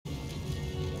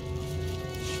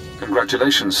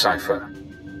Congratulations, Cypher.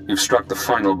 You've struck the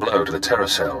final blow to the Terror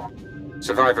Cell.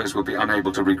 Survivors will be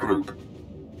unable to regroup.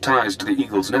 Ties to the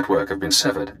Eagle's network have been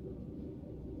severed.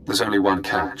 There's only one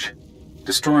catch.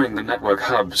 Destroying the network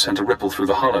hub sent a ripple through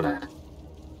the holonet.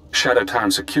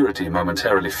 Shadowtown security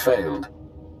momentarily failed.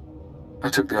 I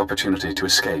took the opportunity to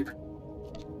escape.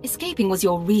 Escaping was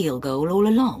your real goal all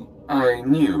along. I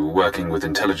knew working with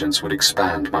intelligence would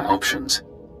expand my options.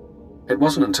 It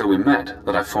wasn't until we met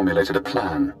that I formulated a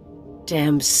plan.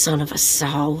 Damn son of a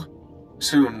sow.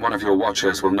 Soon one of your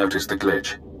watchers will notice the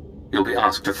glitch. You'll be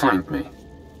asked to find me,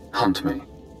 hunt me.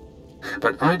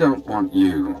 But I don't want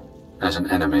you as an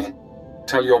enemy.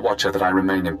 Tell your watcher that I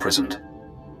remain imprisoned.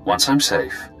 Once I'm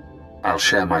safe, I'll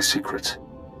share my secrets.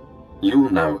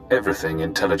 You'll know everything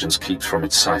intelligence keeps from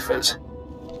its ciphers.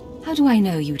 How do I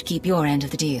know you'd keep your end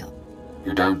of the deal?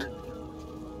 You don't.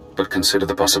 But consider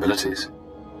the possibilities.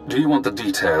 Do you want the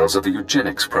details of the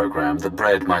eugenics program that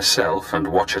bred myself and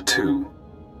Watcher 2?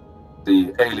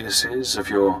 The aliases of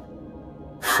your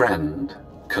friend,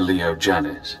 Kaliyo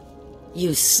Janice?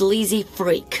 You sleazy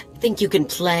freak. Think you can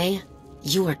play?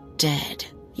 You are dead.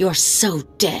 You're so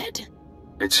dead.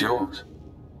 It's yours.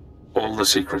 All the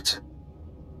secrets.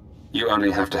 You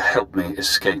only have to help me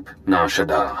escape Nar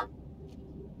Shaddaa.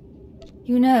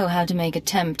 You know how to make a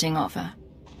tempting offer.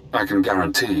 I can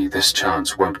guarantee this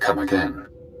chance won't come again.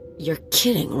 You're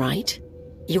kidding, right?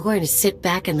 You're going to sit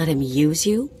back and let him use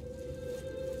you?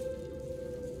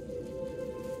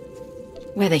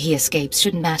 Whether he escapes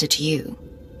shouldn't matter to you.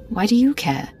 Why do you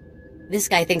care? This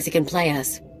guy thinks he can play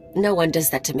us. No one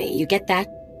does that to me, you get that?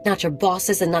 Not your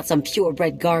bosses and not some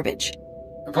purebred garbage.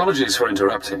 Apologies for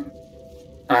interrupting.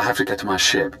 I have to get to my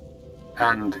ship.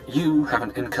 And you have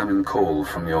an incoming call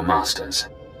from your masters.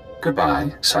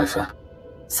 Goodbye, Cypher.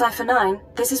 Cypher 9,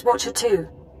 this is Watcher 2.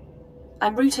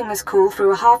 I'm routing this call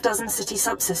through a half-dozen city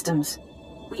subsystems.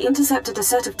 We intercepted a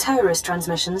set of terrorist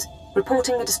transmissions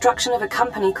reporting the destruction of a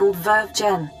company called Verve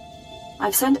Gen.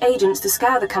 I've sent agents to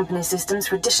scour the company's systems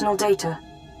for additional data.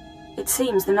 It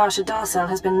seems the Nar Shaddaa cell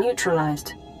has been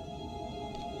neutralized.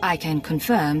 I can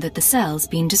confirm that the cell's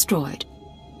been destroyed.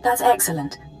 That's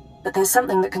excellent, but there's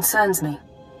something that concerns me.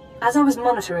 As I was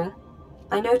monitoring,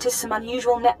 I noticed some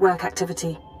unusual network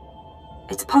activity.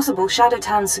 It's possible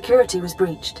Shadowtown's security was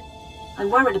breached. I'm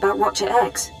worried about Watcher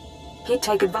X. He'd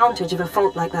take advantage of a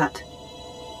fault like that.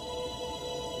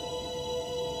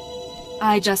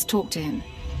 I just talked to him.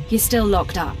 He's still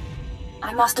locked up.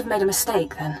 I must have made a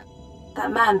mistake, then.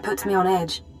 That man puts me on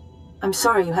edge. I'm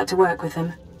sorry you had to work with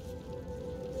him.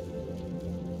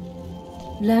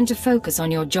 Learn to focus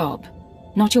on your job,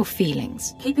 not your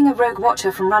feelings. Keeping a rogue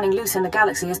watcher from running loose in the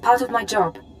galaxy is part of my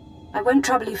job. I won't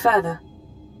trouble you further.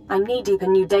 I'm knee-deep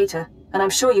in new data, and I'm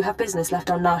sure you have business left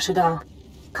on Nar Shaddaa.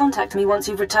 Contact me once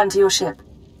you've returned to your ship.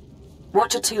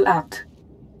 Watcher 2 out.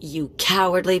 You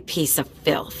cowardly piece of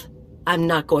filth. I'm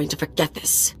not going to forget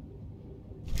this.